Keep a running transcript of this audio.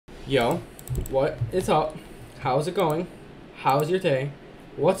Yo, what is up? How's it going? How's your day?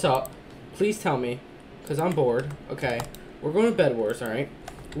 What's up? Please tell me, because I'm bored. Okay, we're going to Bedwars, alright?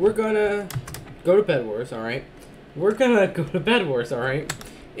 We're gonna go to Bedwars, alright? We're gonna go to Bedwars, alright?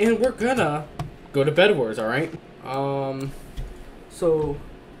 And we're gonna go to Bedwars, alright?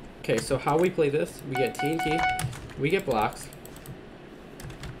 Okay, so how we play this, we get TNT, we get blocks.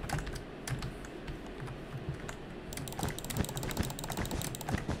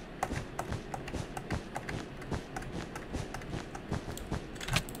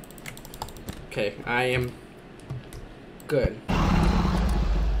 Okay, I am good.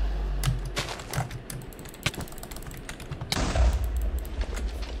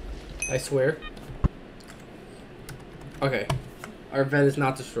 I swear. Okay, our vet is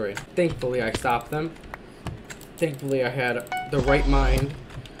not destroyed. Thankfully, I stopped them. Thankfully, I had the right mind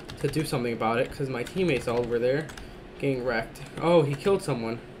to do something about it, because my teammates all over there getting wrecked. Oh, he killed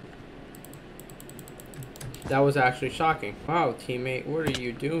someone. That was actually shocking. Wow, teammate, what are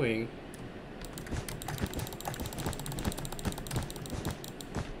you doing?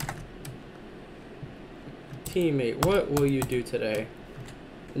 Teammate, what will you do today?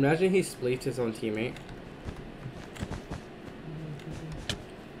 Imagine he spleets his own teammate.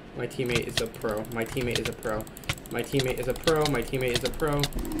 My teammate is a pro. My teammate is a pro. My teammate is a pro. My teammate is a pro.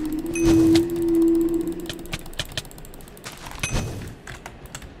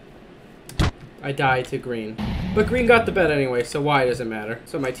 I died to green. But green got the bet anyway, so why does it matter?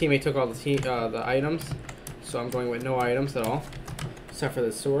 So my teammate took all the items. So I'm going with no items at all. Except for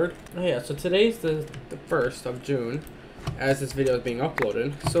the sword. Oh yeah, so today's the 1st of June, as this video is being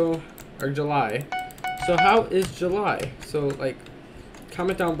uploaded. So, or July. So how is July? So like,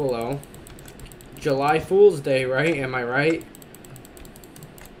 comment down below. July Fool's Day, right? Am I right?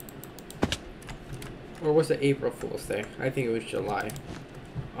 Or was it April Fool's Day? I think it was July.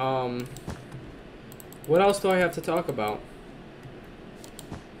 What else do I have to talk about?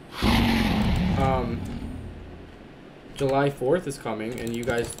 July 4th is coming, and you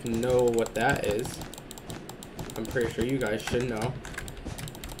guys know what that is. I'm pretty sure you guys should know.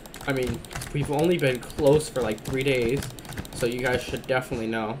 I mean, we've only been close for like 3 days, so you guys should definitely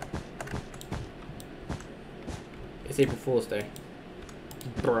know. It's April Fool's Day.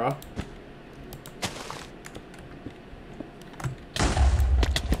 Bruh.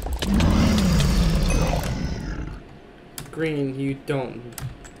 Green, you don't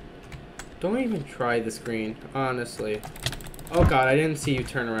even try this green, honestly. Oh god, I didn't see you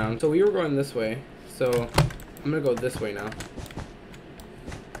turn around. So we were going this way, so I'm gonna go this way now.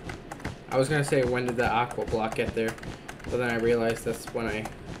 I was gonna say, when did the aqua block get there? But then I realized that's when I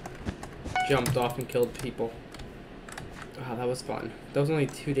jumped off and killed people. Wow, that was fun. That was only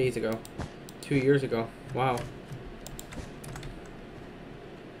 2 days ago. 2 years ago. Wow.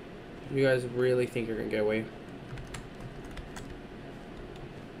 You guys really think you're gonna get away?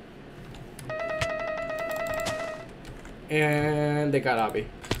 And they got Obby.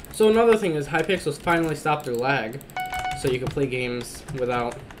 So another thing is Hypixels finally stopped their lag, so you can play games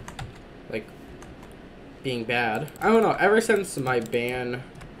without, like, being bad. I don't know, ever since my ban,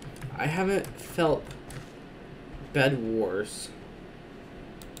 I haven't felt Bedwars.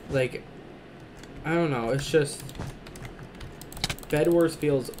 Like, I don't know, it's just, Bedwars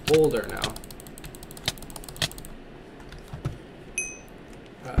feels older now.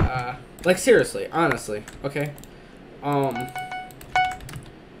 Like seriously, honestly, okay?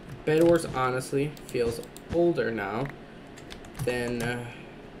 Bedwars honestly feels older now than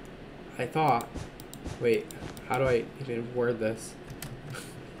I thought. Wait, how do I even word this?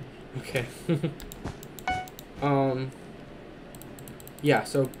 Okay. Yeah,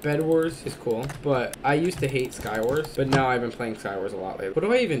 so Bedwars is cool, but I used to hate Skywars, but now I've been playing Skywars a lot lately. What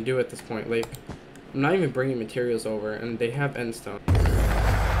do I even do at this point? Like, I'm not even bringing materials over, and they have endstone.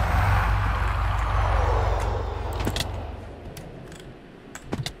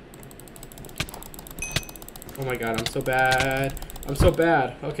 Oh my god, I'm so bad. I'm so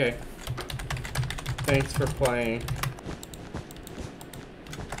bad. Okay. Thanks for playing.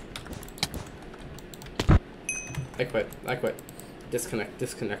 I quit. I quit. Disconnect,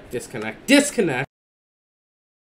 disconnect, disconnect, disconnect!